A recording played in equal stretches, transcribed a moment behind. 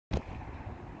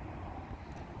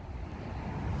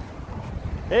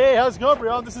Hey, how's it going,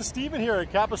 Brianne? This is Steven here at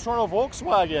Capistrano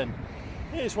Volkswagen.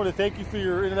 Hey, I just want to thank you for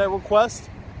your internet request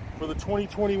for the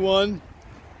 2021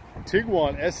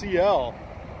 Tiguan SEL.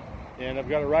 And I've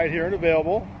got it right here and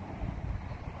available.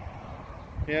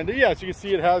 And yeah, as you can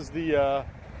see, it has the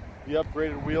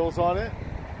upgraded wheels on it.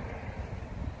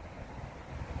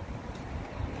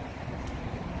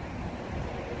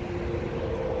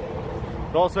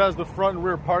 It also has the front and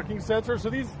rear parking sensor. So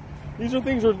these are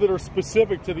things that are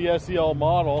specific to the SEL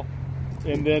model.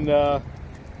 And then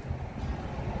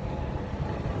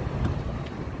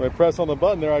when I press on the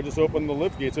button there, I just open the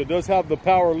lift gate. So it does have the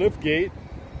power lift gate.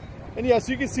 And yeah,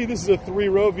 so you can see this is a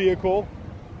 3-row vehicle.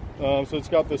 So it's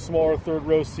got the smaller 3rd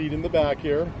row seat in the back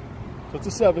here. So it's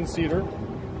a 7-seater.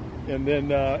 And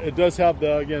then it does have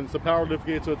again, it's the power lift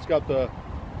gate, so it's got the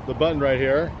button right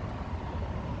here.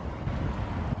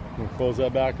 We'll close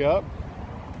that back up.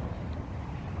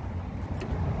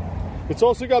 It's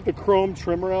also got the chrome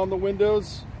trim around the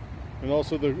windows and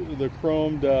also the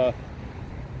chromed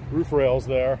roof rails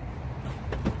there.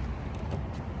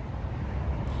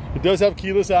 It does have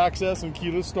keyless access and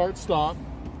keyless start stop.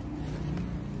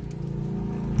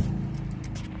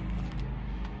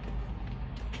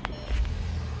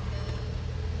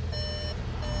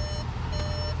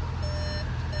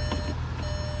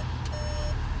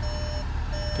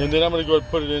 And then I'm going to go ahead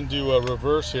and put it into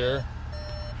reverse here.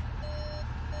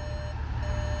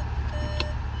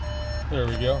 There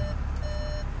we go.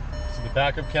 So the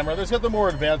backup camera. There's got the more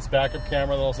advanced backup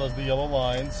camera that also has the yellow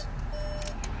lines.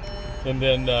 And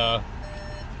then, yeah,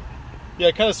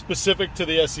 kind of specific to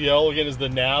the SEL, again, is the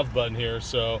nav button here.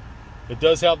 So it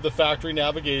does have the factory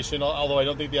navigation, although I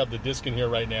don't think they have the disc in here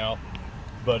right now.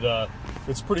 But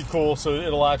it's pretty cool. So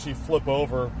it'll actually flip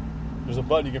over. There's a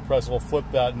button you can press, it'll flip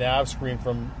that nav screen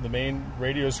from the main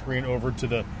radio screen over to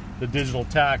the digital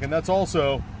tack. And that's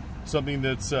also something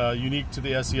that's unique to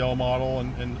the SEL model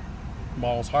and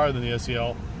models higher than the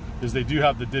SEL, is they do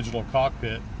have the digital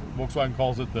cockpit. Volkswagen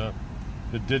calls it the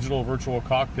digital virtual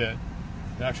cockpit.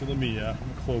 Actually, let me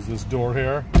close this door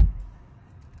here.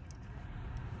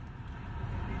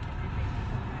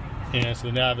 And so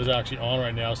the nav is actually on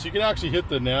right now. So you can actually hit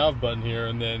the nav button here,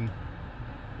 and then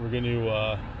we're going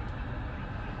to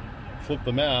flip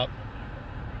the map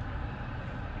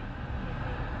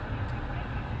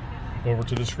over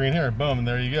to the screen here. Boom, and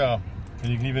there you go.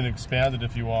 And you can even expand it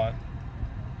if you want.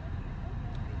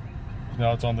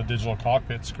 Now it's on the digital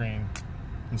cockpit screen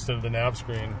instead of the nav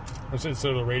screen,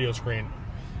 instead of the radio screen.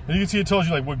 And you can see it tells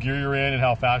you like what gear you're in and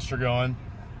how fast you're going.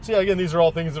 So yeah, again, these are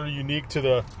all things that are unique to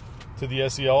the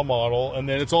SEL model. And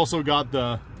then it's also got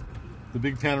the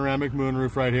big panoramic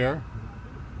moonroof right here.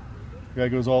 That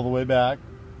goes all the way back.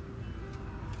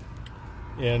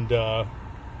 And yeah,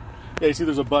 you see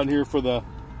there's a button here for the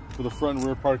front and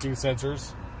rear parking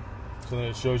sensors. So then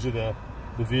it shows you the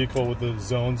vehicle with the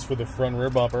zones for the front and rear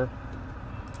bumper.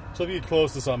 So if you get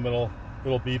close to something,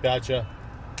 it'll beep at you.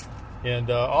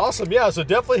 And awesome, yeah, so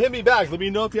definitely hit me back. Let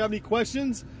me know if you have any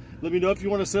questions. Let me know if you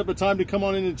want to set up a time to come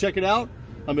on in and check it out.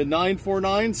 I'm at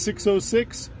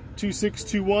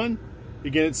 949-606-2621.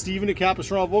 Again, it's Steven at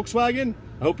Capistrano Volkswagen.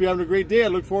 I hope you're having a great day. I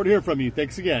look forward to hearing from you.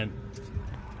 Thanks again.